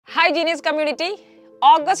JEEnius community,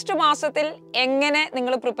 August മാസത്തിൽ എങ്ങനെ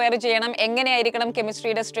നിങ്ങൾ പ്രിപ്പയർ ചെയ്യണം എങ്ങനെയായിരിക്കണം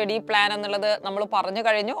കെമിസ്ട്രിയുടെ സ്റ്റഡി പ്ലാൻ എന്നുള്ളത് നമ്മൾ പറഞ്ഞു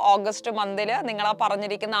കഴിഞ്ഞു ഓഗസ്റ്റ് മന്തിൽ നിങ്ങൾ ആ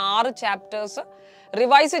പറഞ്ഞിരിക്കുന്ന 6 ചാപ്റ്റേഴ്സ്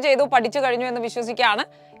റിവൈസ് ചെയ്തു പഠിച്ചു കഴിഞ്ഞു എന്ന് വിശ്വസിക്കുകയാണ്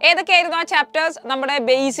ഏതൊക്കെയായിരുന്നു ആ ചാപ്റ്റേഴ്സ് നമ്മുടെ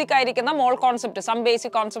ബേസിക് ആയിരിക്കുന്ന മോൾ concept some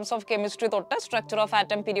basic concepts of chemistry തൊട്ട് structure of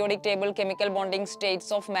atom periodic table chemical bonding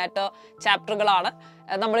States of matter ചാപ്റ്ററുകളാണ്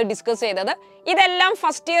നമ്മൾ ഡിസ്കസ് ചെയ്തത് ഇതെല്ലാം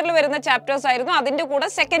ഫസ്റ്റ് ഇയറിൽ വരുന്ന ചാപ്റ്റേഴ്സ് ആയിരുന്നു അതിന്റെ കൂടെ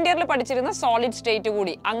സെക്കൻഡ് ഇയറിൽ പഠിച്ചിരുന്ന സോളിഡ് സ്റ്റേറ്റ്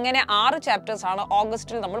കൂടി അങ്ങനെ 6 ചാപ്റ്റേഴ്സ് ആണ്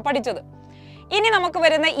ഓഗസ്റ്റിൽ നമ്മൾ പഠിച്ചത് ഇനി നമുക്ക്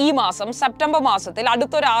വരുന്ന ഈ മാസം സെപ്റ്റംബർ മാസത്തിൽ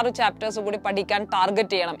അടുത്തൊരു 6 ചാപ്റ്റേഴ്സ് കൂടി പഠിക്കാൻ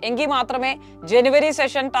ടാർഗറ്റ് ചെയ്യണം എങ്കിൽ മാത്രമേ ജനുവരി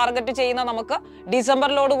സെഷൻ ടാർഗറ്റ് ചെയ്യുന്ന നമുക്ക്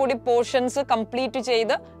ഡിസംബറിലോട് കൂടി പോർഷൻസ് കംപ്ലീറ്റ്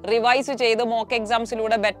ചെയ്ത് റിവൈസ് ചെയ്ത് മോക്ക്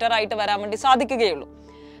എക്സാംസിലൂടെ ബെറ്റർ ആയിട്ട് വരാൻ വേണ്ടി സാധിക്കുകയുള്ളൂ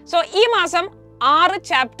സോ ഈ മാസം 6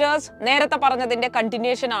 ചാപ്റ്റേഴ്സ് നേരത്തെ പറഞ്ഞതിന്റെ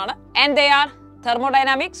കണ്ടിന്യൂഷൻ ആണ് and they are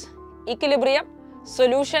thermodynamics equilibrium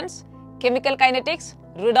solutions chemical kinetics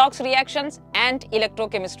redox reactions and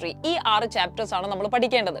electrochemistry ഈ 6 ചാപ്റ്റേഴ്സ് ആണ് നമ്മൾ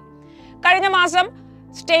പഠിക്കേണ്ടത് കഴിഞ്ഞ മാസം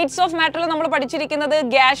സ്റ്റേറ്റ്സ് ഓഫ് മാറ്ററിൽ നമ്മൾ പഠിച്ചിരിക്കുന്നത്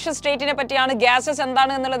ഗ്യാസ് സ്റ്റേറ്റിനെ പറ്റിയാണ് ഗ്യാസസ്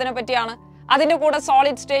എന്താണ് എന്നുള്ളതിനെ പറ്റിയാണ് അതിന്റെ കൂടെ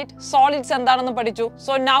സോളിഡ് സ്റ്റേറ്റ് സോളിഡ്സ് എന്താണെന്ന് പഠിച്ചു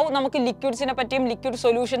സോ നൗ നമുക്ക് ലിക്വിഡ്സിനെ പറ്റിയും ലിക്വിഡ്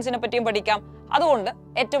സൊല്യൂഷൻസിനെ പറ്റിയും പഠിക്കാം അതുകൊണ്ട്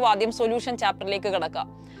ഏറ്റവും ആദ്യം സൊല്യൂഷൻ ചാപ്റ്ററിലേക്ക് കിടക്കാം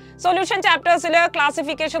സൊല്യൂഷൻ ചാപ്റ്റേഴ്സിൽ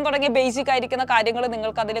ക്ലാസിഫിക്കേഷൻ തുടങ്ങിയ ബേസിക് ആയിരിക്കുന്ന കാര്യങ്ങൾ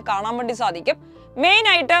നിങ്ങൾക്ക് അതിൽ കാണാൻ വേണ്ടി സാധിക്കും മെയിൻ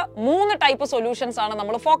ആയിട്ട് 3 ടൈപ്പ് സൊല്യൂഷൻസ് ആണ്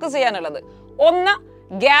നമ്മൾ ഫോക്കസ് ചെയ്യാനുള്ളത് ഒന്ന്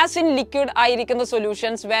ഗ്യാസ് ഇൻ ലിക്വിഡ് ആയിരിക്കുന്ന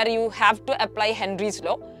solutions where you have to apply Henry's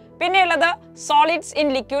law പിന്നെയുള്ളത് solids in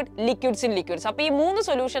liquid liquids in liquids അപ്പൊ ഈ 3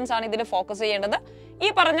 സൊല്യൂഷൻസ് ആണ് ഇതിൽ ഫോക്കസ് ചെയ്യേണ്ടത് ഈ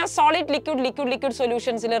പറഞ്ഞ സോളിഡ് ലിക്വിഡ്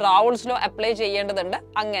സൊല്യൂഷൻസിൽ റാവുൾസ് ലോ അപ്ലൈ ചെയ്യേണ്ടതുണ്ട്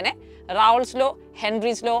അങ്ങനെ റാവുൾസ് law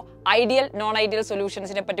Henry's law ideal non ideal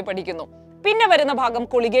സൊല്യൂഷൻസിനെ പറ്റി പഠിക്കുന്നു പിന്നെ വരുന്ന ഭാഗം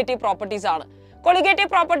കൊളിഗേറ്റീവ് പ്രോപ്പർട്ടീസ് ആണ് കൊളിഗേറ്റീവ്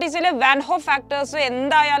പ്രോപ്പർട്ടീസിൽ വാൻ ഹോഫ് ഫാക്ടേഴ്സ്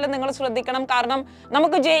എന്തായാലും നിങ്ങൾ ശ്രദ്ധിക്കണം കാരണം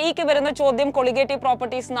നമുക്ക് ജെഇക്ക് വരുന്ന ചോദ്യം കൊളിഗേറ്റീവ്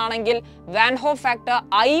പ്രോപ്പർട്ടീസ് എന്നാണെങ്കിൽ വാൻ ഹോഫ് ഫാക്ടർ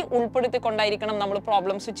ഐ ഉൾപ്പെടുത്തിക്കൊണ്ടായിരിക്കണം നമ്മൾ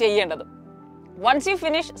പ്രോബ്ലംസ് ചെയ്യേണ്ടത് Once you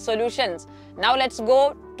finish solutions, now let's go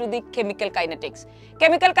to the chemical kinetics.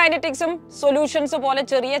 Chemical kinetics solutions പോലെ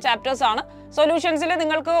ചെറിയ ചാപ്റ്റേഴ്സ് ആണ് സൊല്യൂഷൻസിൽ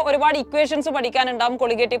നിങ്ങൾക്ക് ഒരുപാട് ഇക്വേഷൻസ് പഠിക്കാനുണ്ടാവും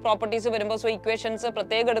കൊളിഗേറ്റീവ് പ്രോപ്പർട്ടീസ് വരുമ്പോൾ സോ ഇക്വേഷൻസ്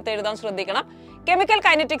പ്രത്യേകം എടുത്ത് എഴുതാൻ ശ്രദ്ധിക്കണം കെമിക്കൽ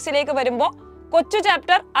കൈനറ്റിക്സിലേക്ക് വരുമ്പോൾ കൊച്ചു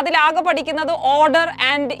ചാപ്റ്റർ അതിലാകെ പഠിക്കുന്നത് order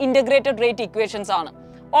and integrated rate equations ആണ്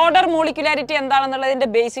ഓർഡർ മോളിക്യുലാരിറ്റി എന്താണെന്നുള്ളതിന്റെ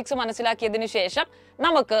ബേസിക്സ് മനസ്സിലാക്കിയതിനു ശേഷം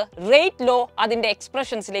നമുക്ക് റേറ്റ് ലോ അതിന്റെ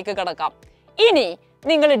എക്സ്പ്രഷൻസിലേക്ക് കടക്കാം ഇനി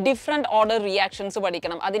നിങ്ങൾ ഡിഫറെന്റ് ഓർഡർ റിയാക്ഷൻസ്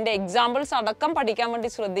പഠിക്കണം അതിന്റെ എക്സാമ്പിൾസ് അടക്കം പഠിക്കാൻ വേണ്ടി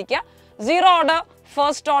ശ്രദ്ധിക്കുക സീറോ ഓർഡർ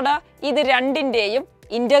ഫസ്റ്റ് ഓർഡർ ഇത് രണ്ടിന്റെയും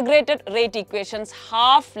integrated rate equations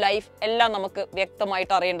half life എല്ലാം നമുക്ക്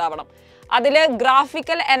വ്യക്തമായിട്ട് അറിയണ്ടാവണം അതില്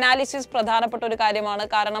ഗ്രാഫിക്കൽ അനാലിസിസ് പ്രധാനപ്പെട്ട ഒരു കാര്യമാണ്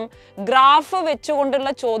കാരണം ഗ്രാഫ്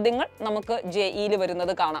വെച്ചുകൊണ്ടുള്ള ചോദ്യങ്ങൾ നമുക്ക് ജെഇയിൽ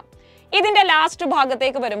വരുന്നത് കാണാം ഇതിന്റെ ലാസ്റ്റ്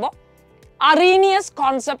ഭാഗത്തേക്ക് വരുമ്പോൾ അറീനിയസ്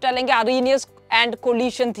കോൺസെപ്റ്റ് അല്ലെങ്കിൽ Arrhenius and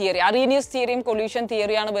collision theory Arrhenius തിയറിയും collision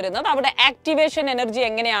തിയറിയാണ് വരുന്നത് അവിടെ ആക്ടിവേഷൻ എനർജി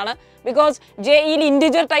എങ്ങനെയാണ് ബിക്കോസ് ജെഇയിൽ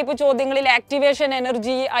ഇന്റിജർ ടൈപ്പ് ചോദ്യങ്ങളിൽ ആക്ടിവേഷൻ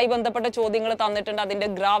എനർജി ആയി ബന്ധപ്പെട്ട ചോദ്യങ്ങൾ തന്നിട്ടുണ്ട് അതിന്റെ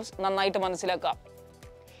ഗ്രാഫ്സ് നന്നായിട്ട് മനസ്സിലാക്കുക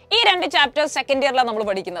ഈ 2 ചാപ്റ്റേഴ്സ് സെക്കൻഡ് ഇയറിലാണ് നമ്മൾ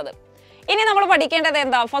പഠിക്കുന്നത് ഇനി നമ്മൾ പഠിക്കേണ്ടത്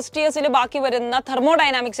എന്താ ഫസ്റ്റ് ഇയേഴ്സിൽ ബാക്കി വരുന്ന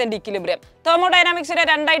തെർമോഡൈനാമിക്സ് ആൻഡ് ഇക്വിലിബ്രിയം തെർമോഡൈനാമിക്സിനെ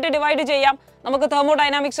രണ്ടായിട്ട് ഡിവൈഡ് ചെയ്യാം നമുക്ക്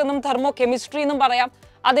തെർമോഡൈനാമിക്സ് എന്നും തെർമോ കെമിസ്ട്രി എന്നും പറയാം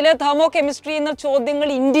അതിൽ തെർമോ കെമിസ്ട്രി എന്ന ചോദ്യങ്ങൾ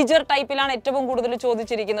ഇന്റിജർ ടൈപ്പിലാണ് ഏറ്റവും കൂടുതൽ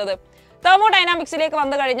ചോദിച്ചിരിക്കുന്നത് തെർമോഡൈനാമിക്സിലേക്ക്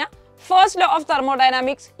വന്നു കഴിഞ്ഞാൽ first law of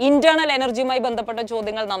thermodynamics internal എനർജിയുമായി ബന്ധപ്പെട്ട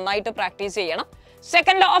ചോദ്യങ്ങൾ നന്നായിട്ട് പ്രാക്ടീസ് ചെയ്യണം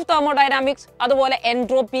സെക്കൻഡ് ലോ ഓഫ് തെർമോഡൈനാമിക്സ് അതുപോലെ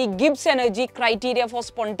entropy Gibbs energy criteria four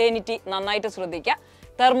spontaneity നന്നായിട്ട് ശ്രദ്ധിക്കുക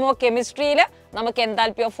തെർമോ കെമിസ്ട്രിയിൽ നമുക്ക്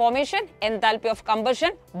enthalpy of formation enthalpy of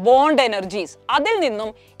combustion bond energies അതിൽ നിന്നും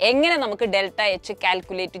എങ്ങനെ നമുക്ക് ഡെൽറ്റ എച്ച്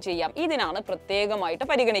കാൽക്കുലേറ്റ് ചെയ്യാം ഇതിനാണ് പ്രത്യേകമായിട്ട്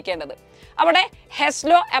പരിഗണിക്കേണ്ടത് അവിടെ ഹെസ്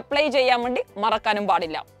ലോ അപ്ലൈ ചെയ്യാൻ വേണ്ടി മറക്കാനും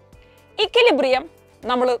പാടില്ല ഇക്വിലിബ്രിയം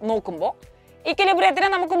നമ്മൾ നോക്കുമ്പോൾ ഇക്വിലിബ്രിയത്തിനെ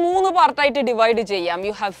നമുക്ക് 3 പാർട്ടായിട്ട് ഡിവൈഡ് ചെയ്യാം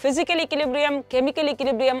you have physical equilibrium chemical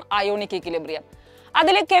equilibrium ionic equilibrium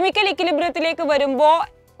അതിൽ കെമിക്കൽ ഇക്വിലിബ്രിയത്തിലേക്ക് വരുമ്പോൾ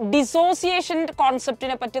ഡിസോസിയേഷൻ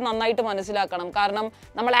കോൺസെപ്റ്റിനെ പറ്റി നന്നായിട്ട് മനസ്സിലാക്കണം കാരണം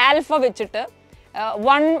നമ്മൾ ആൽഫ വെച്ചിട്ട്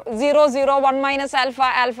 1 1 ആൽഫ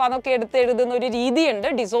ആൽഫ എന്നൊക്കെ എടുത്ത് എഴുതുന്ന ഒരു രീതിയുണ്ട്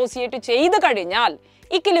ഡിസോസിയേറ്റ് ചെയ്ത് കഴിഞ്ഞാൽ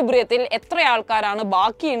ഇക്വിലിബ്രിയത്തിൽ എത്ര ആൾക്കാരാണ്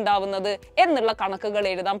ബാക്കി ഉണ്ടാവുന്നത് എന്നുള്ള കണക്കുകൾ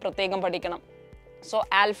എഴുതാൻ പ്രത്യേകം പഠിക്കണം സോ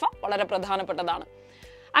ആൽഫ വളരെ പ്രധാനപ്പെട്ടതാണ്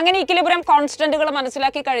അങ്ങനെ ഇക്വിലിബ്രിയം കോൺസ്റ്റന്റുകൾ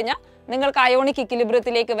മനസ്സിലാക്കി കഴിഞ്ഞാൽ നിങ്ങൾക്ക് അയോണിക്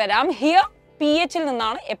ഇക്വിലിബ്രിയത്തിലേക്ക് വരാം ഹിയർ പി എച്ചിൽ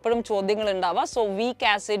നിന്നാണ് എപ്പോഴും ചോദ്യങ്ങൾ ഉണ്ടാവുക so weak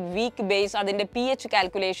acid weak base അതിന്റെ P H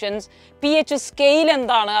calculations P H scale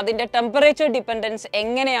എന്താണ് അതിന്റെ ടെമ്പറേച്ചർ ഡിപ്പെൻഡൻസ്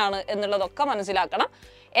എങ്ങനെയാണ് എന്നുള്ളതൊക്കെ മനസ്സിലാക്കണം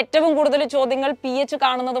ഏറ്റവും കൂടുതൽ ചോദ്യങ്ങൾ പി എച്ച്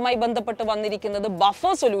കാണുന്നതുമായി ബന്ധപ്പെട്ട് വന്നിരിക്കുന്നത്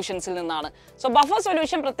ബഫർ സൊല്യൂഷൻസിൽ നിന്നാണ് സോ ബഫർ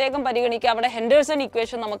സൊല്യൂഷൻ പ്രത്യേകം പരിഗണിക്കുക അവിടെ ഹെൻഡേഴ്സൺ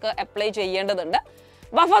ഇക്വേഷൻ നമുക്ക് അപ്ലൈ ചെയ്യേണ്ടതുണ്ട്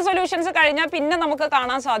ബഫർ സൊല്യൂഷൻസ് കഴിഞ്ഞാൽ പിന്നെ നമുക്ക്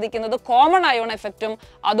കാണാൻ സാധിക്കുന്നത് കോമൺ അയോൺ എഫക്റ്റും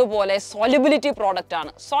അതുപോലെ സോലിബിലിറ്റി പ്രോഡക്റ്റ്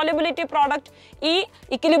ആണ്. സോലിബിലിറ്റി പ്രോഡക്റ്റ് ഈ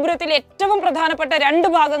ഇക്വിലിബ്രിയത്തിൽ ഏറ്റവും പ്രധാനപ്പെട്ട രണ്ട്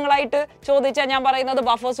ഭാഗങ്ങളായിട്ട് ചോദിച്ചാൽ ഞാൻ പറയുന്നത്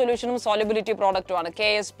ബഫർ സൊല്യൂഷനും സോലിബിലിറ്റി പ്രോഡക്റ്റും ആണ്.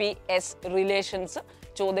 KSP-S റിലേഷൻസ്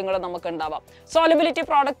ചോദ്യങ്ങൾ നമുക്ക് ഉണ്ടാവാം. സോലിബിലിറ്റി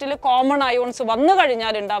പ്രോഡക്റ്റിൽ കോമൺ അയോൺസ് വന്നു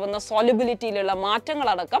കഴിഞ്ഞാൽ ഉണ്ടാവുന്ന സോലിബിലിറ്റിയിലുള്ള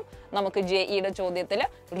മാറ്റങ്ങളടക്കം നമുക്ക് JEEയുടെ ചോദ്യത്തിൽ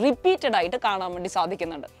റിപ്പീറ്റഡ് ആയിട്ട് കാണാൻ വേണ്ടി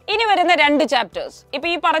സാധിക്കുന്നുണ്ട്. ഇനി വരുന്ന രണ്ട് ചാപ്റ്റേഴ്സ്, ഇപ്പൊ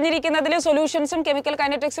ഈ പറഞ്ഞിരിക്കുന്നതിൽ സൊല്യൂഷൻസും കെമിക്കൽ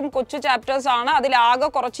കൈനറ്റിക്സും കൊച്ചു ചാപ്റ്റേഴ്സ് ആണ്. അതിലാകെ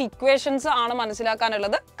കുറച്ച് ഇക്വേഷൻസ് ആണ്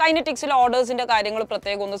മനസ്സിലാക്കാനുള്ളത്. കൈനറ്റിക്സിൽ ഓർഡേഴ്സിന്റെ കാര്യങ്ങൾ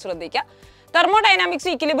പ്രത്യേകം ഒന്ന് ശ്രദ്ധിക്കുക. തെർമോഡൈനാമിക്സ്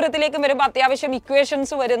ഇക്വിലിബ്രിയത്തിലേക്ക് വരുമ്പോൾ അത്യാവശ്യം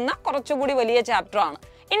ഇക്വേഷൻസ് വരുന്ന കുറച്ചുകൂടി വലിയ ചാപ്റ്റർ ആണ്.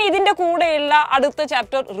 ഇനി ഇതിന്റെ കൂടെയുള്ള അടുത്ത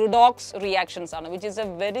ചാപ്റ്റർ റിഡോക്സ് റിയാക്ഷൻസ് ആണ്, which is A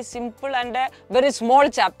very simple and very small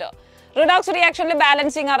chapter. Redox റിയാക്ഷനിൽ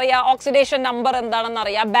balancing അറിയാം, ഓക്സിഡേഷൻ നമ്പർ എന്താണെന്ന്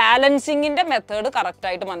അറിയാം, ബാലൻസിങ്ങിന്റെ മെത്തേഡ് കറക്റ്റ്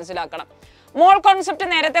ആയിട്ട് മനസ്സിലാക്കണം. മോൾ കോൺസെപ്റ്റ്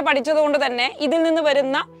നേരത്തെ പഠിച്ചതുകൊണ്ട് തന്നെ ഇതിൽ നിന്ന്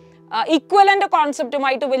വരുന്ന ഇക്വലന്റ്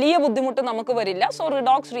കോൺസെപ്റ്റുമായിട്ട് വലിയ ബുദ്ധിമുട്ട് നമുക്ക് വരില്ല. സോ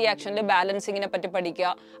റിഡോക്സ് റിയാക്ഷനിൽ ബാലൻസിങ്ങിനെ പറ്റി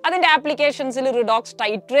പഠിക്കുക. അതിന്റെ ആപ്ലിക്കേഷൻസിൽ റിഡോക്സ്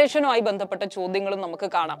ടൈട്രേഷനുമായി ബന്ധപ്പെട്ട ചോദ്യങ്ങളും നമുക്ക്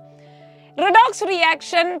കാണാം. റിഡോക്സ്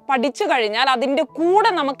റിയാക്ഷൻ പഠിച്ചു കഴിഞ്ഞാൽ അതിന്റെ കൂടെ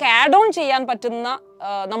നമുക്ക് ആഡ് ഓൺ ചെയ്യാൻ പറ്റുന്ന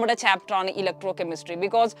നമ്മുടെ ചാപ്റ്റർ ആണ് electro chemistry.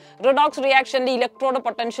 Because redox റിയാക്ഷന്റെ electrode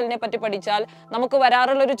പൊട്ടൻഷ്യലിനെ പറ്റി പഠിച്ചാൽ നമുക്ക്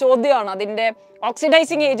വരാറുള്ള ഒരു ചോദ്യമാണ് അതിന്റെ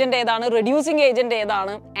ഓക്സിഡൈസിങ് ഏജന്റ് ഏതാണ്, റെഡ്യൂസിങ് ഏജന്റ്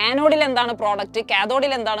ഏതാണ്, ആനോഡിൽ എന്താണ് പ്രോഡക്റ്റ്,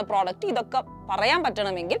 കാഥോഡിൽ എന്താണ് പ്രോഡക്റ്റ്, ഇതൊക്കെ പറയാൻ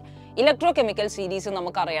പറ്റണമെങ്കിൽ ഇലക്ട്രോ കെമിക്കൽ സീരീസ്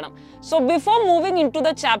നമുക്ക് അറിയണം. So before moving in to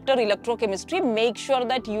the chapter electro chemistry, make sure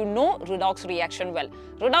that you know redox reaction well.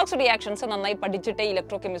 Redox reactions നന്നായി പഠിച്ചിട്ടേ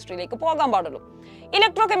ഇലക്ട്രോ കെമിസ്ട്രിയിലേക്ക് പോകാൻ പാടുള്ളൂ.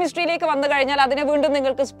 ഇലക്ട്രോ കെമിസ്ട്രിയിലേക്ക് വന്നു കഴിഞ്ഞാൽ അതിനെ വീണ്ടും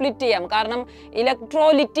നിങ്ങൾക്ക് സ്പ്ലിറ്റ് ചെയ്യാം. കാരണം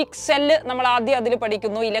ഇലക്ട്രോലിറ്റിക് സെല്ല് നമ്മൾ ആദ്യം അതിൽ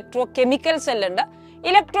പഠിക്കുന്നു, ഇലക്ട്രോ കെമിക്കൽ സെല്ലുണ്ട്.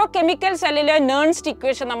 ഇലക്ട്രോ കെമിക്കൽ സെല്ലിലെ നേൺസ്റ്റ്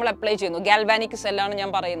ഇക്വേഷൻ നമ്മൾ അപ്ലൈ ചെയ്യുന്നു. ഗാൽവാനിക് സെല്ലാണ്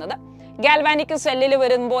ഞാൻ പറയുന്നത്. ഗാൽവാനിക് സെല്ലിൽ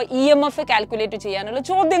വരുമ്പോൾ EMF കാൽക്കുലേറ്റ് ചെയ്യാനുള്ള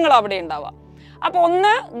ചോദ്യങ്ങൾ അവിടെ ഉണ്ടാവാം. അപ്പൊ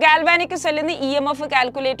ഒന്ന് ഗാൽവാനിക് സെല്ലിന് EMF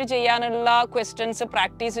കാൽക്കുലേറ്റ് ചെയ്യാനുള്ള ക്വസ്റ്റ്യൻസ്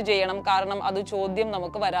പ്രാക്ടീസ് ചെയ്യണം. കാരണം അത് ചോദ്യം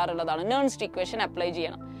നമുക്ക് വരാറുള്ളതാണ്. നേൺസ്റ്റ് ഇക്വേഷൻ അപ്ലൈ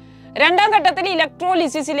ചെയ്യണം. രണ്ടാം ഘട്ടത്തിൽ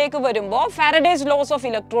ഇലക്ട്രോലിസിസിലേക്ക് വരുമ്പോൾ ഫാരഡേസ് ലോസ് ഓഫ്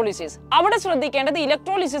ഇലക്ട്രോലിസിസ്, അവിടെ ശ്രദ്ധിക്കേണ്ടത്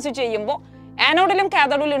ഇലക്ട്രോലിസിസ് ചെയ്യുമ്പോൾ ആനോഡിലും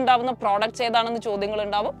കാഥോഡിലും ഉണ്ടാവുന്ന പ്രോഡക്ട്സ് ഏതാണെന്ന് ചോദ്യങ്ങൾ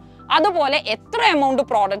ഉണ്ടാവും. അതുപോലെ എത്ര എമൗണ്ട്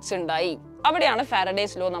പ്രോഡക്ട്സ് ഉണ്ടായി, അവിടെയാണ്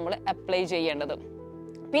ഫാരഡേസ് ലോ നമ്മൾ അപ്ലൈ ചെയ്യേണ്ടത്.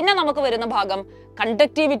 പിന്നെ നമുക്ക് വരുന്ന ഭാഗം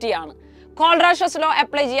കണ്ടക്ടിവിറ്റി ആണ്. കോൾറാഷസ് ലോ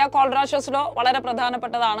അപ്ലൈ ചെയ്യുക. കോൾറാഷസ് ലോ വളരെ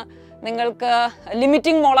പ്രധാനപ്പെട്ടതാണ്. നിങ്ങൾക്ക്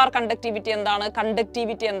ലിമിറ്റിംഗ് മോളാർ കണ്ടക്ടിവിറ്റി എന്താണ്,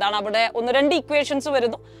 കണ്ടക്ടിവിറ്റി എന്താണ്, അവിടെ ഒന്ന് രണ്ട് ഇക്വേഷൻസ്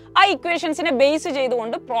വരുന്നു. ആ ഇക്വേഷൻസിനെ ബേസ്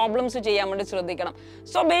ചെയ്തുകൊണ്ട് പ്രോബ്ലംസ് ചെയ്യാൻ വേണ്ടി ശ്രദ്ധിക്കണം.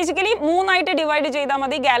 സോ ബേസിക്കലി മൂന്നായിട്ട് ഡിവൈഡ് ചെയ്താൽ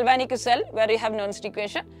മതി. Galvanic cell were you have Nernst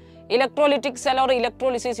equation, electrolytic cell or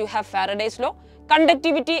electrolysis you have Faraday's law,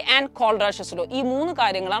 conductivity and Kohlrausch's law. ഈ മൂന്ന്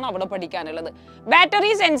കാര്യങ്ങളാണ് അവിടെ പഠിക്കാനുള്ളത്.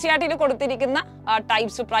 ബാറ്ററീസ് NCERT കൊടുത്തിരിക്കുന്ന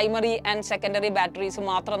types primary and secondary batteries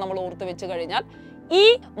മാത്രം നമ്മൾ ഓർത്ത് വെച്ച് കഴിഞ്ഞാൽ ഈ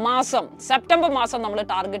മാസം സെപ്റ്റംബർ മാസം നമ്മൾ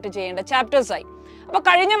ടാർഗറ്റ് ചെയ്യേണ്ട ചാപ്റ്റേഴ്സ് ആയി. അപ്പൊ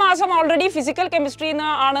കഴിഞ്ഞ മാസം ഓൾറെഡി ഫിസിക്കൽ കെമിസ്ട്രി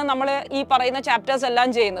ആണ് നമ്മൾ ഈ പറയുന്ന ചാപ്റ്റേഴ്സ് എല്ലാം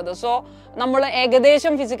ചെയ്യുന്നത്. സോ നമ്മൾ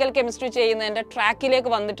ഏകദേശം ഫിസിക്കൽ കെമിസ്ട്രി ചെയ്യുന്നതിന്റെ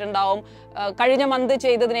ട്രാക്കിലേക്ക് വന്നിട്ടുണ്ടാവും. കഴിഞ്ഞ മന്ത്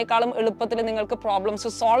ചെയ്തതിനേക്കാളും എളുപ്പത്തിൽ നിങ്ങൾക്ക്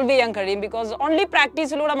പ്രോബ്ലംസ് സോൾവ് ചെയ്യാൻ കഴിയും. ബിക്കോസ് ഓൺലി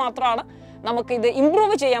പ്രാക്ടീസിലൂടെ മാത്രമാണ് നമുക്ക് ഇത്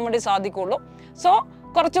ഇംപ്രൂവ് ചെയ്യാൻ വേണ്ടി സാധിക്കുള്ളൂ. സോ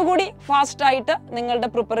കുറച്ചുകൂടി ഫാസ്റ്റ് ആയിട്ട് നിങ്ങളുടെ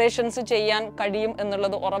പ്രിപ്പറേഷൻസ് ചെയ്യാൻ കഴിയും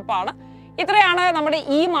എന്നുള്ളത് ഉറപ്പാണ്. ഇത്രയാണ് നമ്മുടെ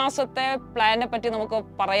ഈ മാസത്തെ പ്ലാനിനെ പറ്റി നമുക്ക്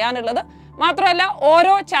പറയാനുള്ളത്. മാത്രമല്ല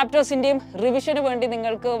ഓരോ ചാപ്റ്റേഴ്സിന്റെയും റിവിഷന് വേണ്ടി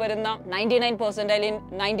നിങ്ങൾക്ക് വരുന്ന 99% in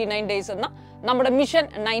 99 days എന്ന നമ്മുടെ മിഷൻ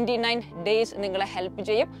 99 days നിങ്ങളെ ഹെൽപ്പ്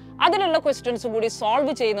ചെയ്യും. അതിലുള്ള ക്വസ്റ്റ്യൻസ് കൂടി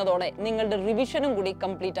സോൾവ് ചെയ്യുന്നതോടെ നിങ്ങളുടെ റിവിഷനും കൂടി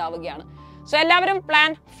കംപ്ലീറ്റ് ആവുകയാണ്. സോ എല്ലാവരും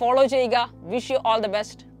പ്ലാൻ ഫോളോ ചെയ്യുക. Wish you all the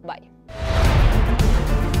best. By.